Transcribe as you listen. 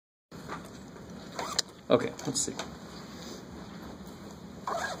Okay, let's see.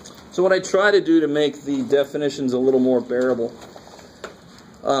 So what I try to do to make the definitions a little more bearable,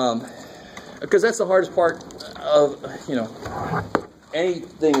 because that's the hardest part of,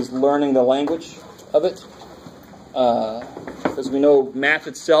 anything is learning the language of it. Because we know math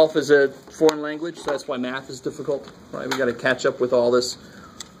itself is a foreign language, so that's why math is difficult, right? We got to catch up with all this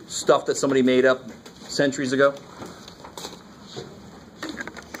stuff that somebody made up centuries ago.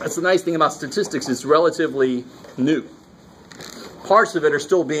 That's the nice thing about statistics, it's relatively new. Parts of it are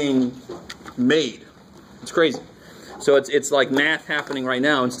still being made. It's crazy. So it's like math happening right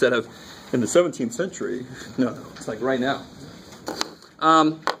now instead of in the 17th century. No, it's like right now.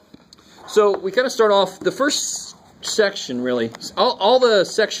 So we kind of start off, the first section really, all the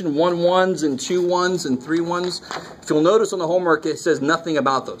section 1-1s and 2-1s and 3-1s, if you'll notice on the homework it says nothing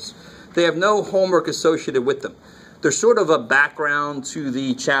about those. They have no homework associated with them. They're sort of a background to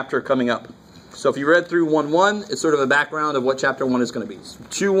the chapter coming up. So if you read through 1-1, it's sort of a background of what chapter 1 is going to be.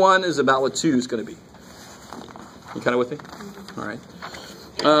 2-1 is about what 2 is going to be. You kind of with me? All right.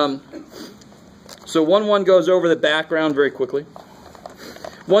 So 1-1 goes over the background very quickly.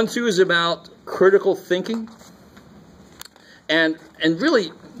 1-2 is about critical thinking. And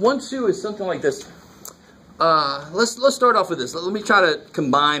really, 1-2 is something like this. Let's start off with this. Let me try to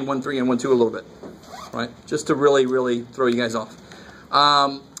combine 1-3 and 1-2 a little bit. Right? Just to really throw you guys off.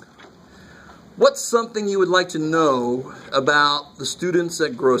 What's something you would like to know about the students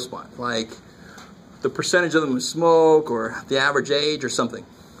at Grossmont? Like the percentage of them who smoke, or the average age, or something.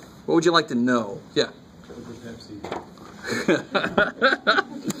 What would you like to know? Yeah.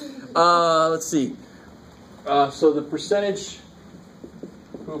 Let's see. So the percentage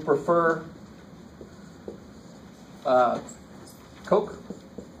who prefer Coke,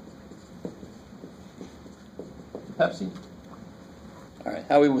 Pepsi. All right,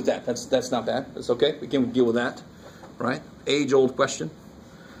 how are we with that? That's not bad. That's okay. We can deal with that, right? Age-old question.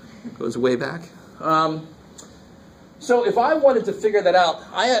 Goes way back. So if I wanted to figure that out,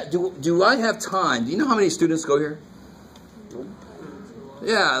 do I have time? Do you know how many students go here?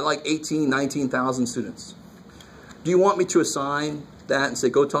 Yeah, like 18, 19,000 students. Do you want me to assign that and say,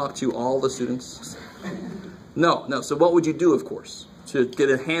 go talk to all the students? No. So what would you do, of course, to get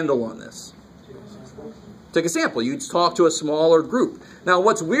a handle on this? Take a sample. You'd talk to a smaller group. Now,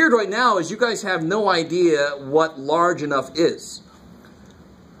 what's weird right now is you guys have no idea what large enough is.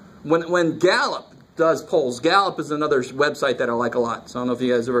 When Gallup does polls, Gallup is another website that I like a lot. So I don't know if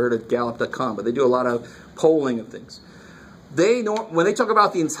you guys ever heard of Gallup.com, but they do a lot of polling of things. When they talk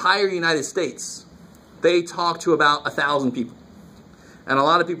about the entire United States, they talk to about 1,000 people. And a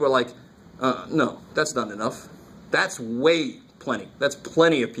lot of people are like, no, that's not enough. That's way plenty. That's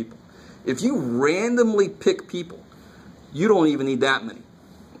plenty of people. If you randomly pick people, you don't even need that many.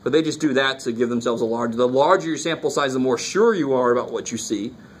 But they just do that to give themselves the larger your sample size, the more sure you are about what you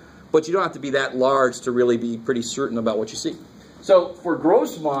see. But you don't have to be that large to really be pretty certain about what you see. So for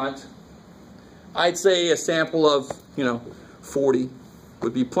Grossmont, I'd say a sample of, 40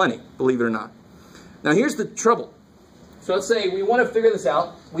 would be plenty, believe it or not. Now here's the trouble. So let's say we want to figure this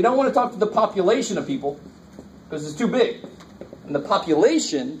out. We don't want to talk to the population of people because it's too big. And the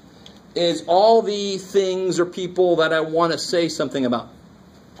population is all the things or people that I want to say something about.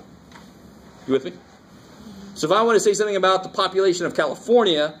 You with me? So if I want to say something about the population of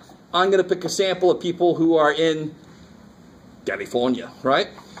California, I'm going to pick a sample of people who are in California, right?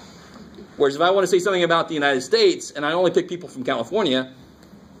 Whereas if I want to say something about the United States and I only pick people from California,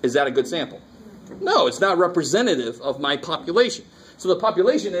 is that a good sample? No, it's not representative of my population. So the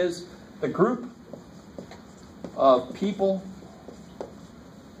population is the group of people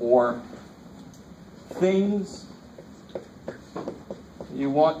or things you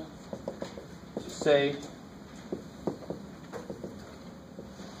want to say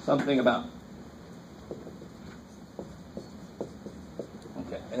something about.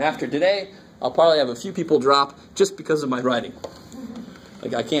 Okay, and after today, I'll probably have a few people drop just because of my writing.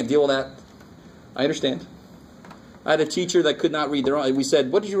 Like, I can't deal with that. I understand. I had a teacher that could not read their own. We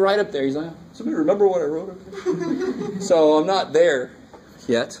said, what did you write up there? He's like, somebody remember what I wrote up there? So I'm not there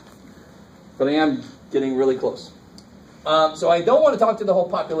yet, but I am getting really close. So I don't want to talk to the whole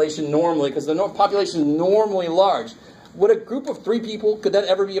population normally, because the population is normally large. Would a group of 3 people, could that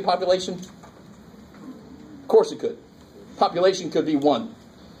ever be a population? Of course it could. Population could be 1,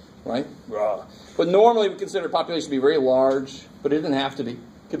 right? But normally we consider a population to be very large, but it doesn't have to be. It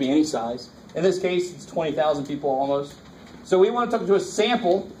could be any size. In this case, it's 20,000 people almost. So we want to talk to a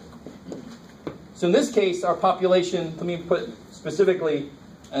sample. So in this case, our population, let me put specifically,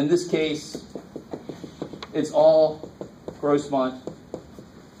 in this case, it's all Grossmont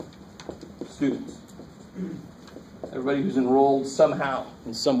students. Everybody who's enrolled somehow,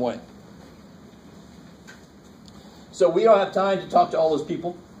 in some way. So we don't have time to talk to all those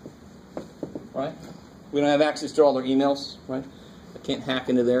people, right? We don't have access to all their emails, right? I can't hack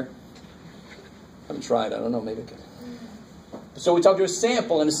into there. I haven't tried. I don't know. Maybe I could. So we talk to a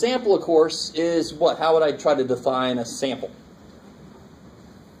sample, and a sample, of course, is what? How would I try to define a sample?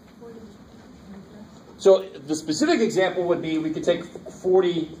 So the specific example would be we could take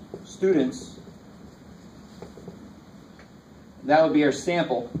 40 students. That would be our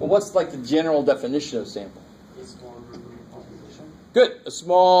sample. Well, what's like the general definition of sample? A small group of the population. Good. A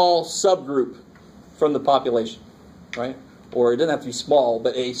small subgroup from the population, right? Or it doesn't have to be small,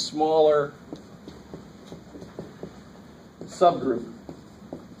 but a smaller subgroup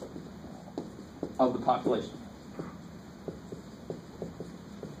of the population.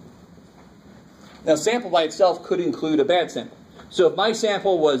 Now, sample by itself could include a bad sample. So if my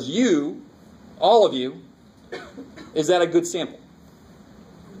sample was you, all of you, is that a good sample?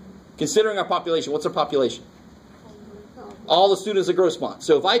 Considering our population, what's our population? All the students at Grossmont.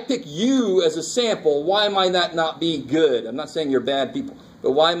 So if I pick you as a sample, why might that not be good? I'm not saying you're bad people,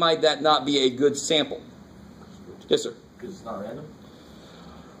 but why might that not be a good sample? Yes, sir? Because it's not random.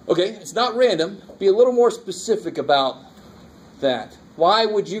 Okay, it's not random. Be a little more specific about that. Why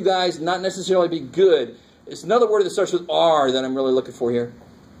would you guys not necessarily be good? It's another word that starts with R that I'm really looking for here.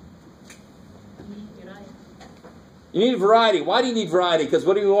 You need variety. Why do you need variety? Because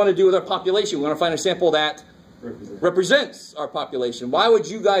what do we want to do with our population? We want to find a sample that represents our population. Why would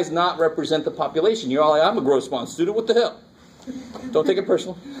you guys not represent the population? You're all like, I'm a Grossmont student. What the hell? Don't take it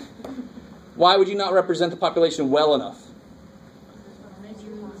personal. Why would you not represent the population well enough?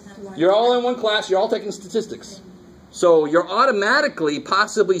 You're all in one class. You're all taking statistics. So you're automatically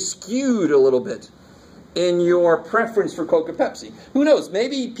possibly skewed a little bit in your preference for Coke or Pepsi. Who knows?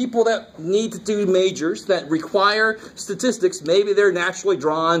 Maybe people that need to do majors that require statistics, maybe they're naturally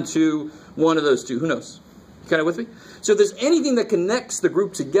drawn to one of those two. Who knows? Kind of with me? So if there's anything that connects the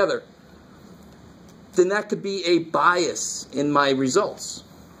group together, then that could be a bias in my results.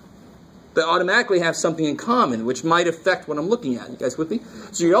 They automatically have something in common, which might affect what I'm looking at. You guys with me?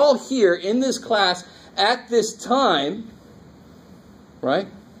 So you're all here in this class at this time, right?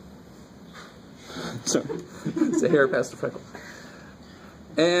 Sorry. It's a hair past the freckle.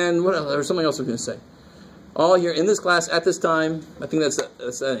 And what else? There was something else I was going to say. All here in this class at this time, I think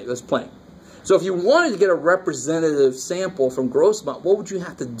that's plain. So if you wanted to get a representative sample from Grossmont, what would you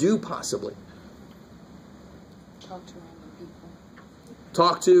have to do possibly? Talk to random people.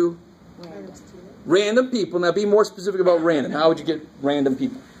 Talk to Random. random people. Now be more specific about random. How would you get random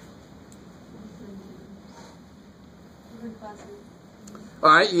people?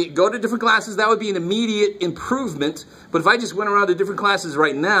 All right, you go to different classes. That would be an immediate improvement. But if I just went around to different classes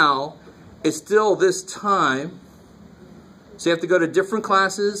right now, it's still this time. So you have to go to different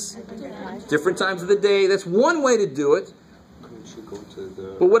classes, different times of the day. That's one way to do it.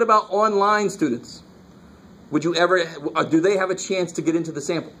 But what about online students? Would you ever, do they have a chance to get into the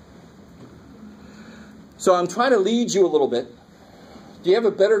sample? So I'm trying to lead you a little bit. Do you have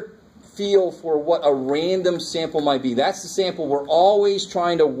a better feel for what a random sample might be? That's the sample we're always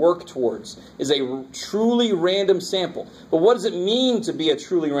trying to work towards, is a truly random sample. But what does it mean to be a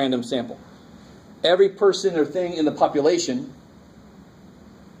truly random sample? Every person or thing in the population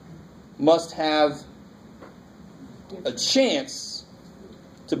must have a chance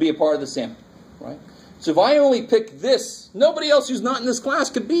to be a part of the sample, right? So if I only pick this, nobody else who's not in this class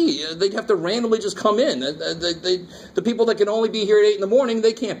could be. They'd have to randomly just come in. The people that can only be here at 8 in the morning,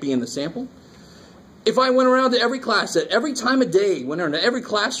 they can't be in the sample. If I went around to every class at every time of day, went around to every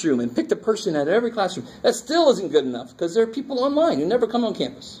classroom and picked a person at every classroom, that still isn't good enough because there are people online who never come on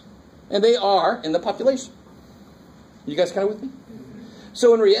campus. And they are in the population. You guys kind of with me?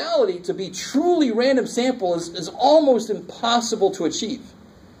 So in reality, to be truly random sample is almost impossible to achieve.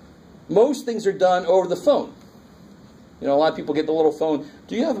 Most things are done over the phone. You know, a lot of people get the little phone.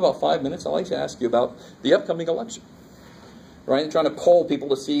 Do you have about 5 minutes? I'd like to ask you about the upcoming election. Right? And trying to poll people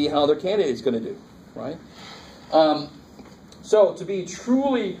to see how their candidate is going to do. Right? So to be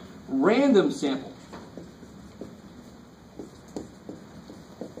truly random sample.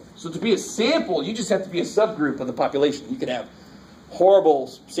 So to be a sample, you just have to be a subgroup of the population. You can have horrible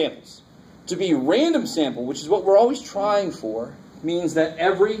samples. To be random sample, which is what we're always trying for, means that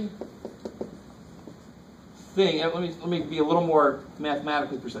every thing, let me be a little more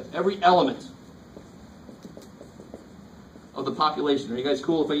mathematically precise. Every element of the population. Are you guys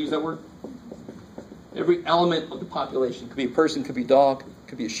cool if I use that word? Every element of the population. Could be a person, could be a dog,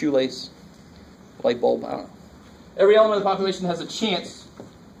 could be a shoelace, light bulb, I don't know. Every element of the population has a chance,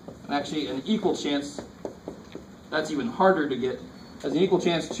 and actually an equal chance, that's even harder to get, has an equal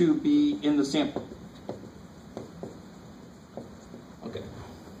chance to be in the sample. Okay.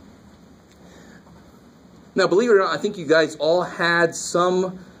 Now, believe it or not, I think you guys all had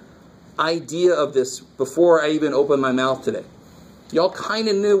some idea of this before I even opened my mouth today. Y'all kind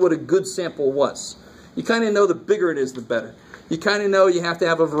of knew what a good sample was. You kind of know the bigger it is, the better. You kind of know you have to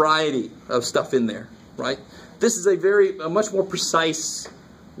have a variety of stuff in there, right? This is a much more precise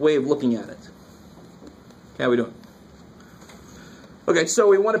way of looking at it. Okay, how we doing? Okay, so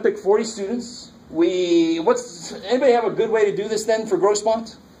we want to pick 40 students. Anybody have a good way to do this then for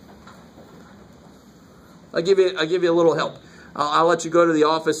Grossmont? I'll give you a little help. I'll let you go to the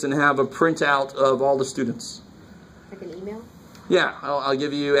office and have a printout of all the students. Like an email? Yeah, I'll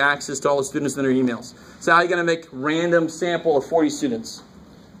give you access to all the students in their emails. So how are you going to make random sample of 40 students?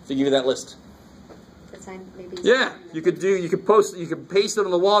 To give you that list. Maybe. Yeah, you could paste it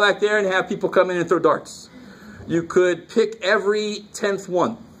on the wall back there and have people come in and throw darts. You could pick every 10th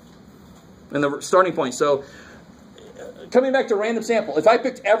one in the starting point. So coming back to random sample, if I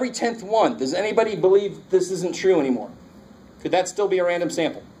picked every 10th one, does anybody believe this isn't true anymore? Could that still be a random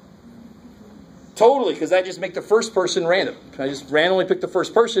sample? Totally, because I just make the first person random. I just randomly pick the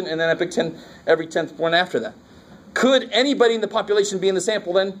first person, and then I pick every 10th one after that. Could anybody in the population be in the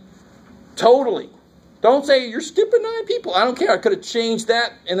sample then? Totally. Don't say, you're skipping 9 people. I don't care. I could have changed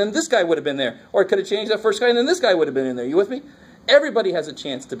that, and then this guy would have been there. Or I could have changed that first guy, and then this guy would have been in there. You with me? Everybody has a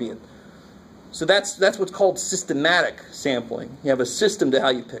chance to be in. So that's what's called systematic sampling. You have a system to how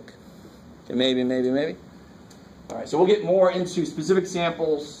you pick. Okay, maybe. All right, so we'll get more into specific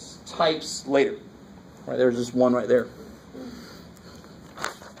samples types later. All right, there's just one right there.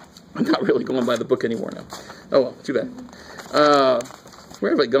 I'm not really going by the book anymore now. Oh, well, too bad.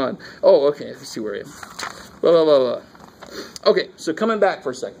 Where have I gone? Oh, okay, let's see where I am. Blah, blah, blah, blah. Okay, so coming back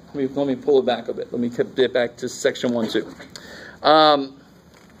for a second. Let me pull it back a bit. Let me get back to section 1, 2. Blah, blah,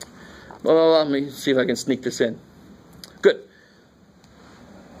 blah. Let me see if I can sneak this in. Good.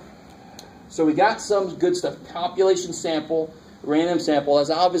 So we got some good stuff. Population sample, random sample. That's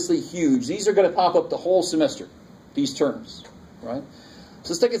obviously huge. These are going to pop up the whole semester, these terms, right?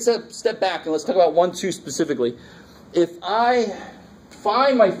 So let's take a step back and let's talk about 1, 2 specifically. If I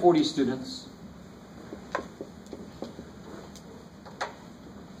find my 40 students,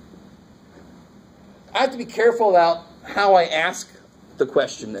 I have to be careful about how I ask the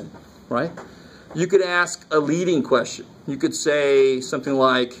question then, right? You could ask a leading question. You could say something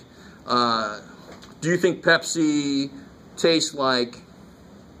like, do you think Pepsi tastes like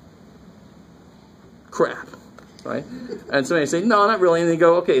crap, right? And somebody say, no, not really. And they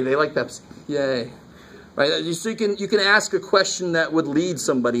go, okay, they like Pepsi. Yay. Right? So you can ask a question that would lead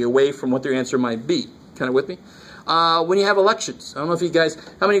somebody away from what their answer might be. Kind of with me? When you have elections, I don't know if you guys,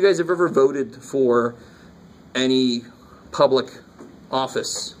 how many of you guys have ever voted for any public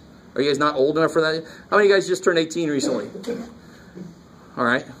office? Are you guys not old enough for that? How many of you guys just turned 18 recently? All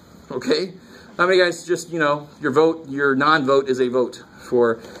right. Okay. How many of you guys just, your non-vote is a vote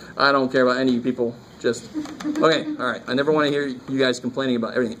for, I don't care about any of you people. Just, okay. All right. I never want to hear you guys complaining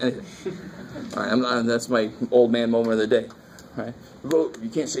about anything. All right, that's my old man moment of the day. All right, vote. You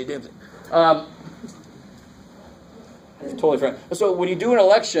can't say a damn thing. Totally fair. So when you do an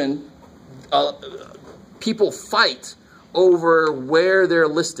election, people fight over where they're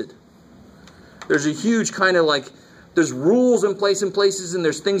listed. There's a huge kind of there's rules in places, and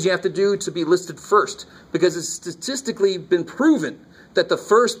there's things you have to do to be listed first, because it's statistically been proven that the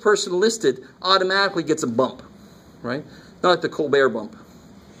first person listed automatically gets a bump, right? Not like the Colbert bump.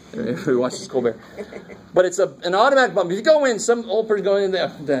 Who watches Colbert? But it's an automatic bump. If you go in, some old person going in there,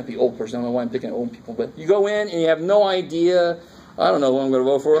 that'd be old person. I don't know why I'm picking old people, but you go in and you have no idea. I don't know who I'm going to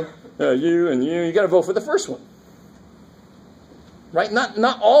vote for. You and you. You got to vote for the first one, right?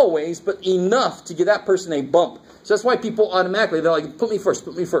 Not always, but enough to give that person a bump. So that's why people automatically they're like, put me first.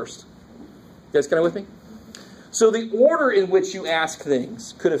 Put me first. You guys kind of with me? So the order in which you ask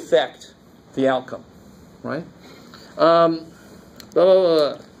things could affect the outcome, right? Blah, blah,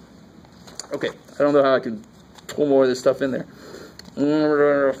 blah. Okay, I don't know how I can pull more of this stuff in there.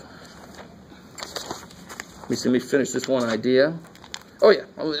 Let me finish this one idea. Oh yeah,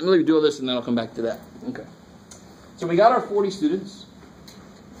 let me do all this and then I'll come back to that. Okay. So we got our 40 students.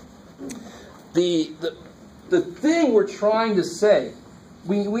 The thing we're trying to say,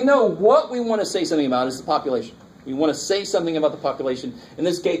 we know what we want to say something about is the population. We want to say something about the population. In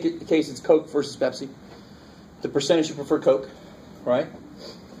this case, it's Coke versus Pepsi. The percentage you prefer Coke, right?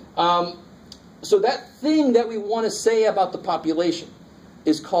 So that thing that we want to say about the population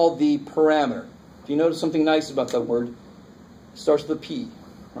is called the parameter. Do you notice something nice about that word? It starts with a P,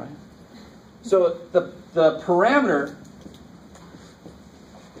 right? So the parameter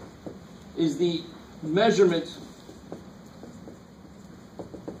is the measurement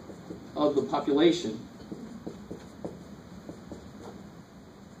of the population.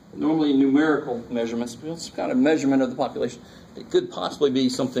 Normally numerical measurements, but it's kind of measurement of the population. It could possibly be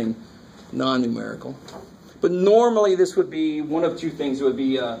something non-numerical. But normally this would be one of two things. It would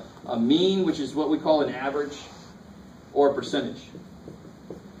be a mean, which is what we call an average, or a percentage.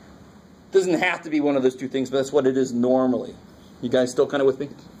 It doesn't have to be one of those two things, but that's what it is normally. You guys still kind of with me?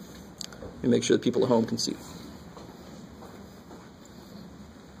 Let me make sure the people at home can see.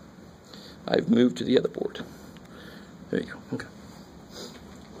 I've moved to the other board. There you go. Okay.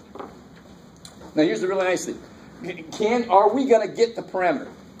 Now here's the really nice thing. Are we going to get the parameter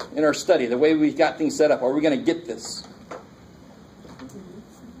in our study, the way we've got things set up? Are we going to get this?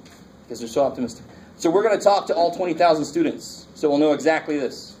 Because they're so optimistic. So we're going to talk to all 20,000 students, so we'll know exactly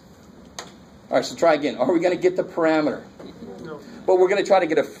this. All right, so try again. Are we going to get the parameter? No. But we're going to try to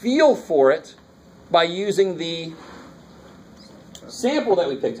get a feel for it by using the sample that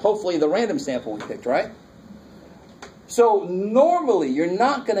we picked. Hopefully the random sample we picked, right? So normally you're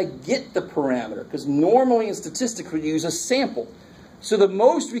not going to get the parameter, because normally in statistics we use a sample. So the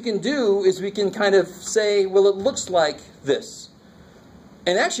most we can do is we can kind of say, well, it looks like this.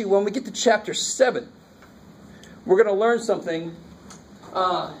 And actually, when we get to chapter 7, we're going to learn something.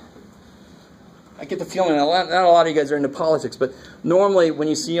 I get the feeling not a lot of you guys are into politics, but normally when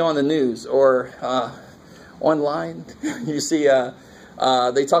you see on the news or online, you see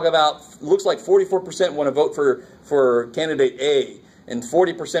they talk about, looks like 44% want to vote for candidate A, and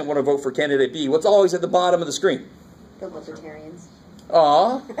 40% want to vote for candidate B. What's always at the bottom of the screen? The libertarians.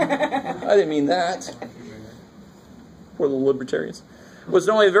 Aw, I didn't mean that. Poor little libertarians. Well, it's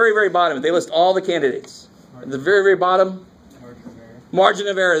only the very, very bottom. They list all the candidates. At the very, very bottom, margin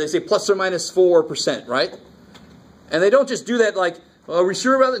of error. They say plus or minus 4%, right? And they don't just do that like, are we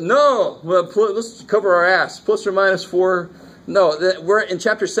sure about it? No. Well, let's cover our ass. Plus or minus 4. No, we're in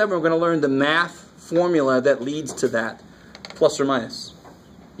chapter 7. We're going to learn the math formula that leads to that plus or minus.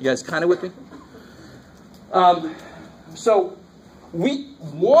 You guys kind of with me? So we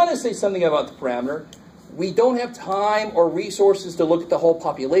want to say something about the parameter. We don't have time or resources to look at the whole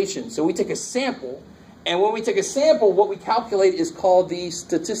population. So we take a sample, and when we take a sample, what we calculate is called the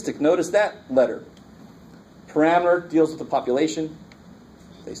statistic. Notice that letter. Parameter deals with the population.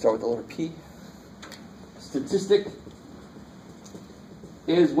 They start with the letter P. Statistic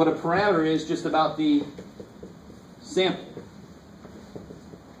is what a parameter is, just about the sample.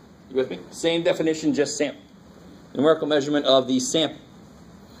 You with me? Same definition, just sample. Numerical measurement of the sample.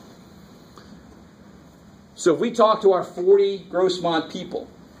 So if we talk to our 40 Grossmont people,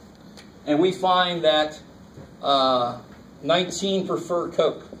 and we find that 19 prefer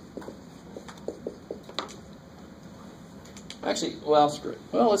Coke. Actually, well, screw it.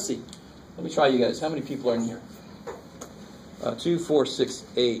 Well, let's see. Let me try you guys. How many people are in here? 2, 4, 6,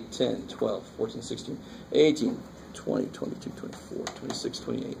 8, 10, 12, 14, 16, 18, 20, 22, 24, 26,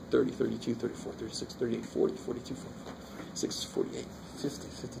 28, 30, 32, 34, 36, 38, 40, 42, 46, 48, 50,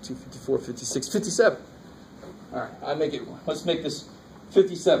 52, 54, 56, 57. All right, let's make this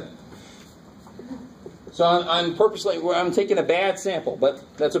 57. So I'm taking a bad sample, but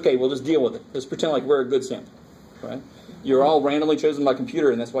that's okay. We'll just deal with it. Let's pretend like we're a good sample, right? You're all randomly chosen by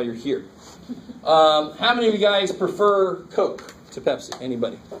computer, and that's why you're here. How many of you guys prefer Coke to Pepsi?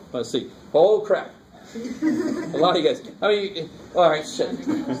 Anybody? Let's see. Oh, crap. A lot of you guys. How many? All right, shit.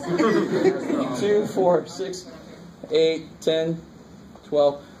 2, 4, 6, 8, 10,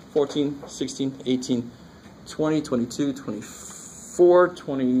 12, 14, 16, 18, 20, 22, 24,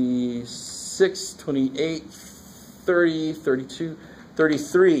 26, 28, 30, 32,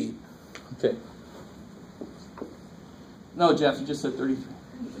 33. Okay. No, Jeff, you just said 33.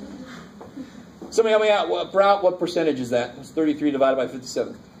 Somebody help me out. What percentage is that? It's 33 divided by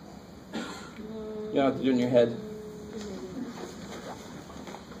 57. You don't have to do it in your head.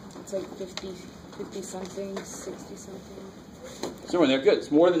 It's like 50 something, 60 something. Somewhere there, good.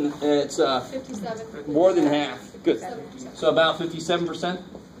 It's more than 57. More than half. Good. So about 57%.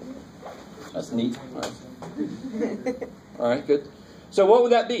 That's neat. All right. All right, good. So what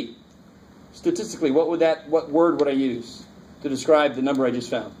would that be? Statistically, what word would I use to describe the number I just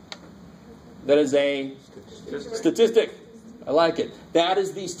found? That is a statistic. I like it. That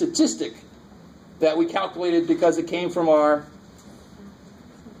is the statistic that we calculated because it came from our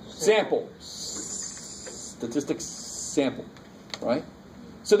sample. Statistics sample. Right?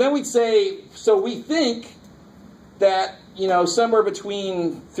 So then we'd say, so we think that, somewhere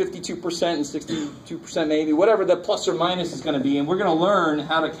between 52% and 62% maybe, whatever the plus or minus is going to be, and we're going to learn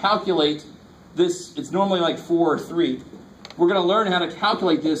how to calculate this, it's normally like 4 or 3. We're going to learn how to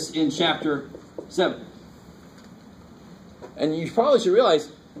calculate this in chapter 7. And you probably should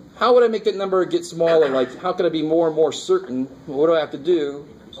realize, how would I make that number get smaller? Like, how could I be more and more certain? What do I have to do?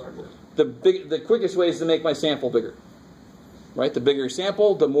 The quickest way is to make my sample bigger. Right? The bigger your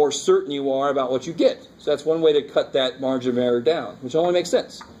sample, the more certain you are about what you get. So that's one way to cut that margin of error down, which only makes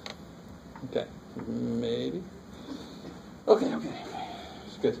sense. Okay. Maybe. Okay.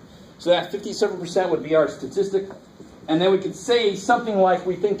 Good. So that 57% would be our statistic. And then we could say something like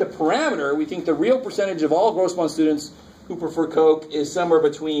we think the real percentage of all Grossmont students who prefer Coke is somewhere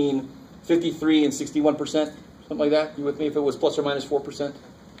between 53 and 61%. Something like that. You with me if it was plus or minus 4%?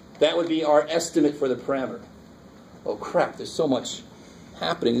 That would be our estimate for the parameter. Oh crap, there's so much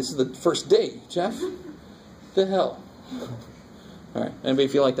happening. This is the first day, Jeff. The hell? Alright, anybody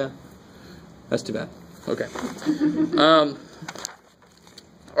feel like that? That's too bad. Okay.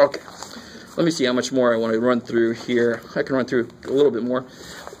 Okay. Let me see how much more I want to run through here. I can run through a little bit more.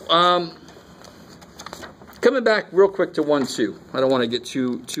 Coming back real quick to 1-2. I don't want to get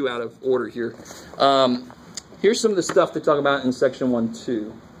too out of order here. Here's some of the stuff they talk about in section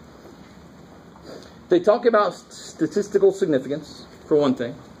 1-2. They talk about statistical significance, for one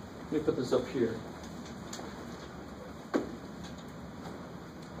thing. Let me put this up here. I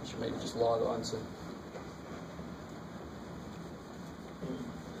should maybe just log on so.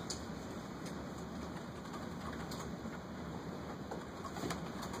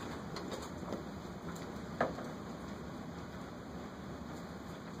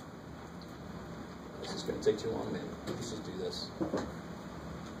 This is going to take too long, man. Let's just do this.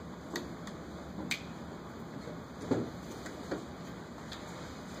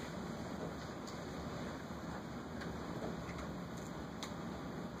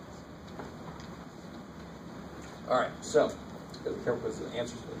 All right, so gotta be careful with the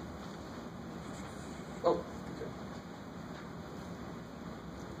answers. Oh,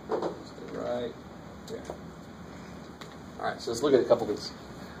 okay. Stay right there. All right, so let's look at a couple of these.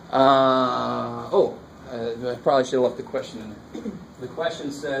 I probably should have left the question in there. The question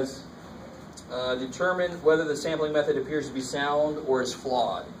says, determine whether the sampling method appears to be sound or is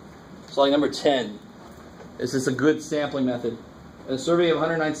flawed. So like number 10, is this a good sampling method? In a survey of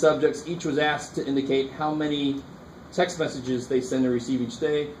 109 subjects, each was asked to indicate how many text messages they send or receive each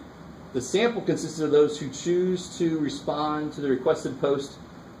day. The sample consisted of those who choose to respond to the requested post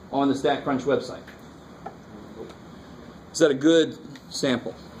on the StatCrunch website. Is that a good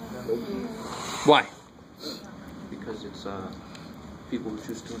sample? Why? Because it's people who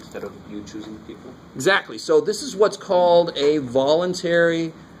choose to instead of you choosing people. Exactly. So this is what's called a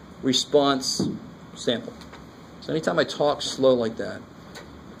voluntary response sample. So anytime I talk slow like that,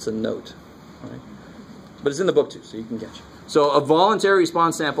 it's a note. Right? But it's in the book too, so you can catch it. So a voluntary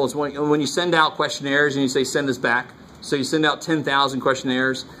response sample is when you send out questionnaires and you say, send this back. So you send out 10,000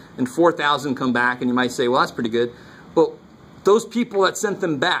 questionnaires and 4,000 come back, and you might say, well, that's pretty good. But those people that sent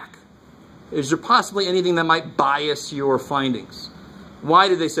them back, is there possibly anything that might bias your findings? Why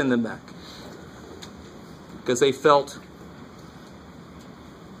did they send them back? Because they felt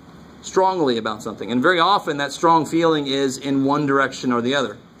strongly about something. And very often that strong feeling is in one direction or the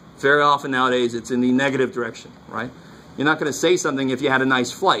other. Very often nowadays it's in the negative direction, right? You're not going to say something if you had a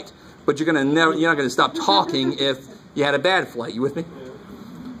nice flight, but you're not going to stop talking if you had a bad flight. You with me?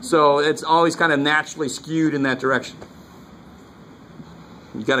 So it's always kind of naturally skewed in that direction.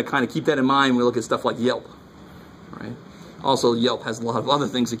 You got to kind of keep that in mind when we look at stuff like Yelp, right? Also, Yelp has a lot of other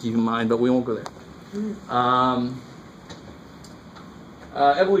things to keep in mind, but we won't go there.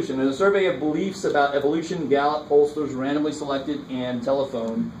 Evolution. In a survey of beliefs about evolution, Gallup pollsters randomly selected and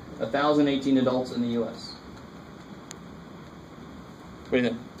telephoned 1,018 adults in the U.S. What do you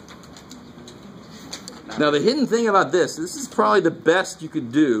think? Now, the hidden thing about this is probably the best you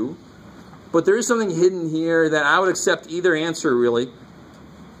could do, but there is something hidden here that I would accept either answer, really.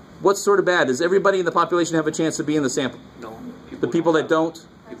 What's sort of bad? Does everybody in the population have a chance to be in the sample? No. The people that don't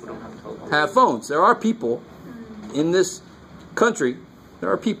have phones. There are people in this country,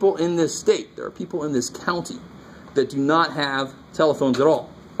 there are people in this state, there are people in this county that do not have telephones at all.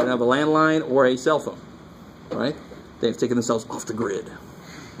 They don't have a landline or a cell phone, right? They've taken themselves off the grid.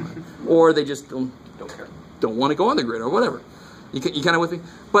 Or they just don't want to go on the grid or whatever. You kind of with me?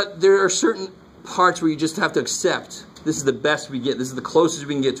 But there are certain parts where you just have to accept this is the best we get. This is the closest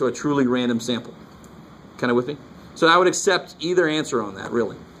we can get to a truly random sample. Kind of with me? So I would accept either answer on that,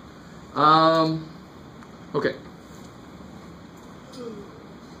 really. Okay.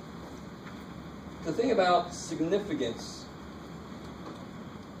 The thing about significance.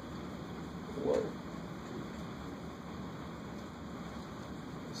 Whoa.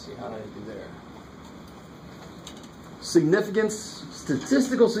 Let's see, how did I do there? Significance,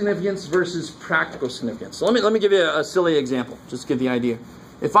 statistical significance versus practical significance. So let me give you a silly example, just to get the idea.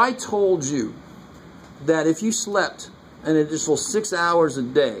 If I told you that if you slept an additional 6 hours a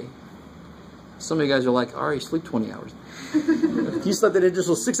day, some of you guys are like, I already sleep 20 hours. If you slept an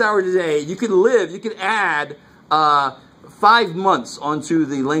additional 6 hours a day, you could live, you could add 5 months onto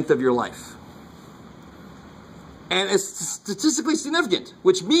the length of your life. And it's statistically significant,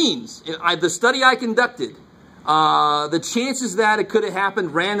 which means, the study I conducted, the chances that it could have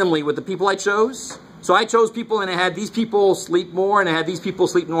happened randomly with the people I chose. So I chose people and I had these people sleep more and I had these people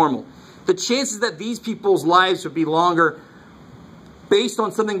sleep normal. The chances that these people's lives would be longer based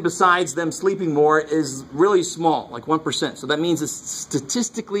on something besides them sleeping more is really small, like 1%. So that means it's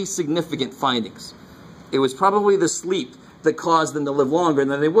statistically significant findings. It was probably the sleep that caused them to live longer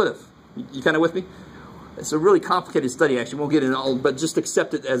than they would have. You kind of with me? It's a really complicated study, actually. Won't get into all, but just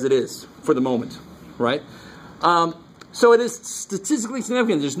accept it as it is for the moment, right? So it is statistically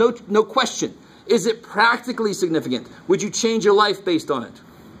significant. There's no question. Is it practically significant? Would you change your life based on it?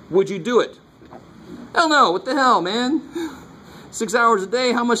 Would you do it? Hell no. What the hell, man? 6 hours a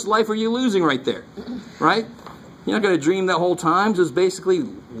day, how much life are you losing right there? Right? You're not going to dream that whole time. So it's basically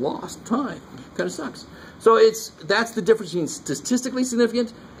lost time. Kind of sucks. So that's the difference between statistically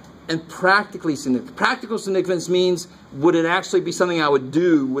significant and practically significant. Practical significance means, would it actually be something I would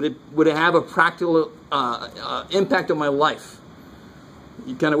do? Would it have a practical impact on my life?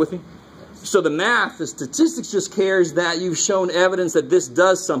 You kind of with me? So the math, the statistics just cares that you've shown evidence that this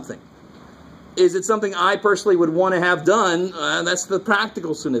does something. Is it something I personally would want to have done? That's the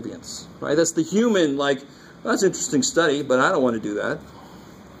practical significance, right? That's the human, like, well, that's an interesting study, but I don't want to do that.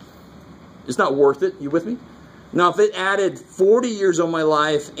 It's not worth it. You with me? Now, if it added 40 years on my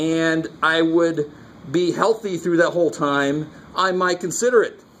life and I would be healthy through that whole time, I might consider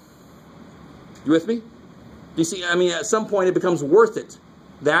it. You with me? Do you see? I mean, at some point it becomes worth it.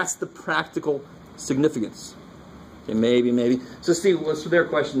 That's the practical significance. Okay, maybe. So see, what's their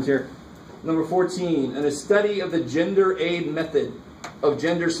questions here? Number 14, in a study of the gender aid method of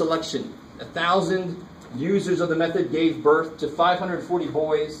gender selection, 1,000 users of the method gave birth to 540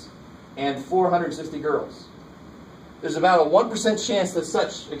 boys and 460 girls. There's about a 1% chance that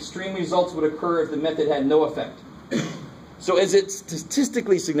such extreme results would occur if the method had no effect. So is it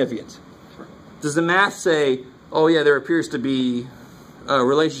statistically significant? Does the math say, oh yeah, there appears to be a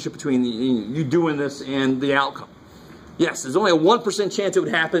relationship between you doing this and the outcome? Yes, there's only a 1% chance it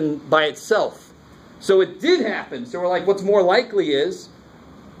would happen by itself. So it did happen. So we're like, what's more likely is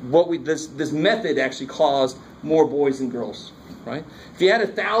this method actually caused more boys than girls, right? If you had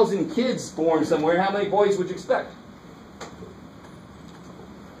 1,000 kids born somewhere, how many boys would you expect?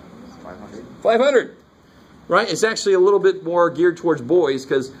 500, right? It's actually a little bit more geared towards boys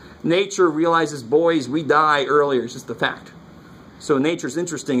because nature realizes boys, we die earlier. It's just the fact. So nature's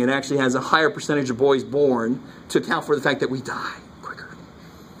interesting. It actually has a higher percentage of boys born to account for the fact that we die quicker.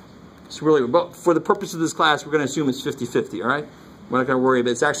 It's really, but for the purpose of this class, we're going to assume it's 50-50, all right? We're not going to worry about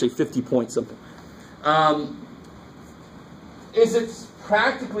it. It's actually 50 point something. Is it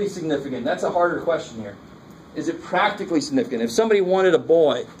practically significant? That's a harder question here. Is it practically significant? If somebody wanted a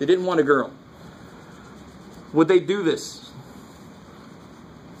boy, they didn't want a girl, would they do this?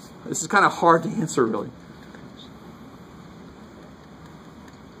 This is kind of hard to answer, really.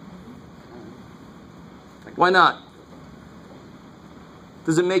 Why not?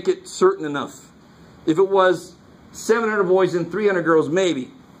 Does it make it certain enough? If it was 700 boys and 300 girls,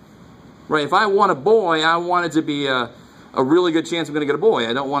 maybe. Right? If I want a boy, I want it to be a really good chance I'm going to get a boy.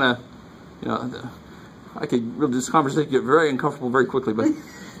 I don't want to, you know, I could really, this conversation get very uncomfortable very quickly, but I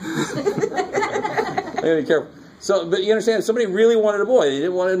gotta be careful. So, but you understand, if somebody really wanted a boy, they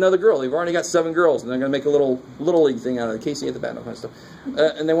didn't want another girl. They've already got 7 girls, and they're going to make a little league thing out of it. Casey at the bat, no kind of stuff.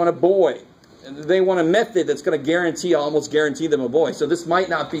 And they want a boy. And they want a method that's going to almost guarantee them a boy. So this might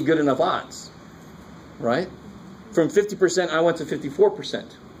not be good enough odds, right? From 50%, I went to 54%.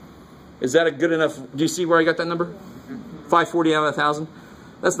 Is that a good enough? Do you see where I got that number? 540 out of 1,000.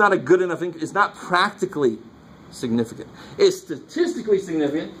 That's not a good enough. It's not practically significant. It's statistically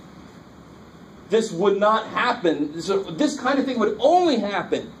significant. This would not happen. So this kind of thing would only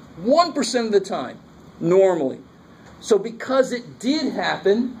happen 1% of the time, normally. So because it did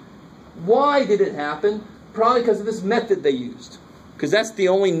happen, why did it happen? Probably because of this method they used. Because that's the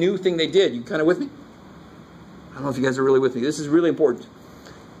only new thing they did. You kind of with me? I don't know if you guys are really with me. This is really important.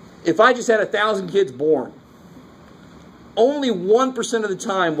 If I just had 1,000 kids born, only 1% of the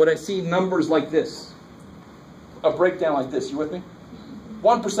time would I see numbers like this. A breakdown like this. You with me?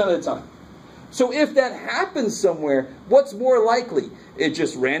 1% of the time. So if that happens somewhere, what's more likely? It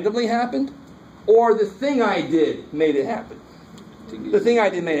just randomly happened? Or the thing I did made it happen? The thing I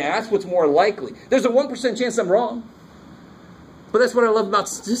did made it happen. That's what's more likely. There's a 1% chance I'm wrong. But that's what I love about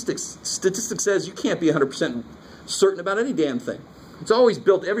statistics. Statistics says you can't be 100% certain about any damn thing. It's always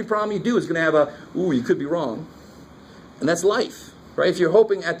built, every problem you do is going to have a, ooh, you could be wrong. And that's life, right? If you're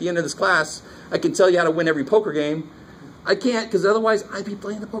hoping at the end of this class, I can tell you how to win every poker game, I can't, because otherwise I'd be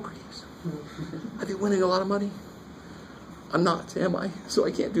playing the poker games. I'd be winning a lot of money. I'm not, am I? So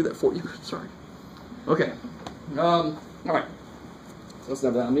I can't do that for you. Sorry. Okay. All right. Let's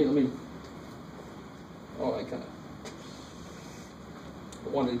have that. Let me. Oh, I kind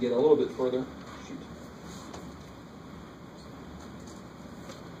of wanted to get a little bit further. Shoot.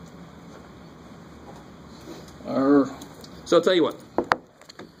 So I'll tell you what.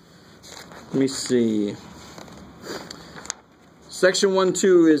 Let me see. Section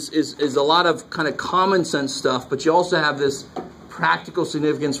 1.2 is a lot of kind of common sense stuff, but you also have this practical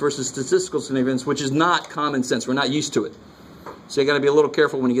significance versus statistical significance, which is not common sense. We're not used to it. So you got to be a little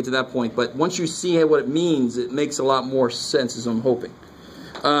careful when you get to that point. But once you see what it means, it makes a lot more sense, as I'm hoping.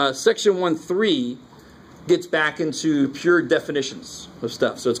 Section 1.3 gets back into pure definitions of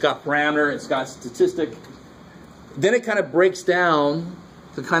stuff. So it's got parameter, it's got statistic. Then it kind of breaks down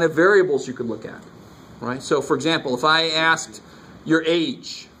the kind of variables you could look at. Right? So for example, if I asked your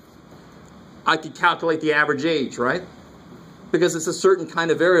age, I could calculate the average age, right? Because it's a certain kind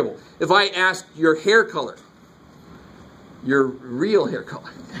of variable. If I asked your hair color, your real hair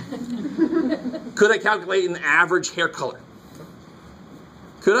color, could I calculate an average hair color?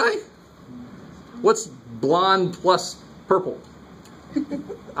 Could I? What's blonde plus purple?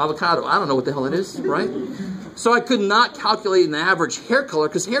 Avocado. I don't know what the hell it is, right? So I could not calculate an average hair color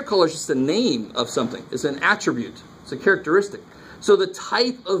because hair color is just a name of something. It's an attribute. It's a characteristic. So the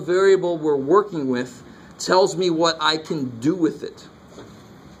type of variable we're working with tells me what I can do with it.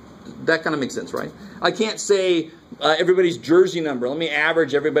 That kind of makes sense, right? I can't say everybody's jersey number. Let me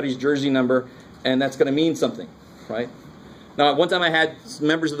average everybody's jersey number, and that's going to mean something, right? Now, one time I had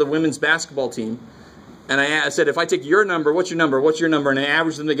members of the women's basketball team, and I said, if I take your number, what's your number? What's your number? And I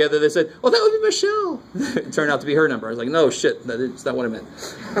averaged them together. They said, oh, that would be Michelle. It turned out to be her number. I was like, no, shit, that's not what I meant.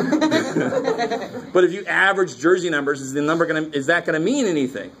 But if you average jersey numbers, is that going to mean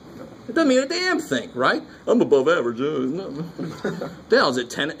anything? It doesn't mean a damn thing, right? I'm above average. No. Hell, is it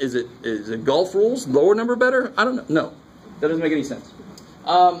 10? Is it golf rules? Lower number better? I don't know. No, that doesn't make any sense.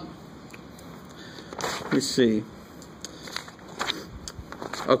 Let me see.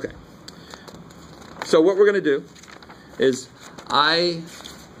 Okay. So what we're going to do is I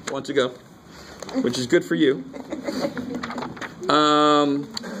want to go, which is good for you.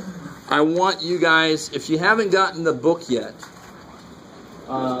 I want you guys, if you haven't gotten the book yet,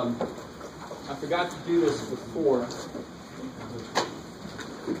 I forgot to do this before.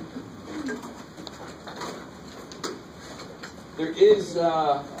 There is,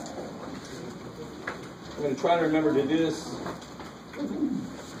 I'm going to try to remember to do this.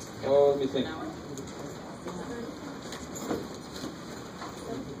 Oh, let me think.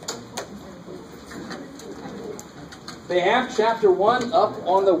 They have chapter 1 up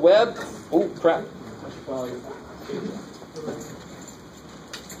on the web. Oh, crap.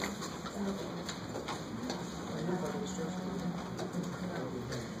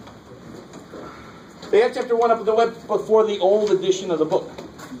 They have chapter 1 up on the web before the old edition of the book.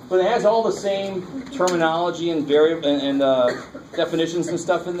 But it has all the same terminology and definitions and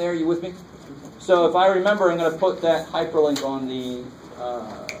stuff in there. You with me? So if I remember, I'm going to put that hyperlink on the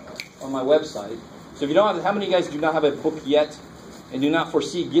on my website. So if you don't have, how many of you guys do not have a book yet and do not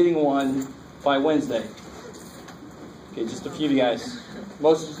foresee getting one by Wednesday? Okay, just a few of you guys.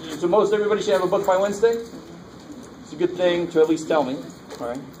 Most everybody should have a book by Wednesday. It's a good thing to at least tell me. All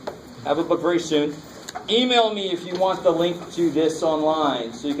right, have a book very soon. Email me if you want the link to this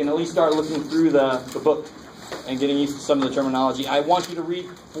online, so you can at least start looking through the book and getting used to some of the terminology. I want you to read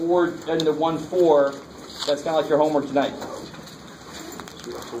forward into 1.4. That's kind of like your homework tonight.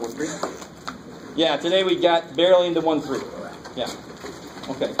 Yeah, today we got barely into 1.3. Yeah.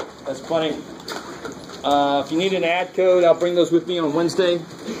 Okay, that's plenty. If you need an ad code, I'll bring those with me on Wednesday.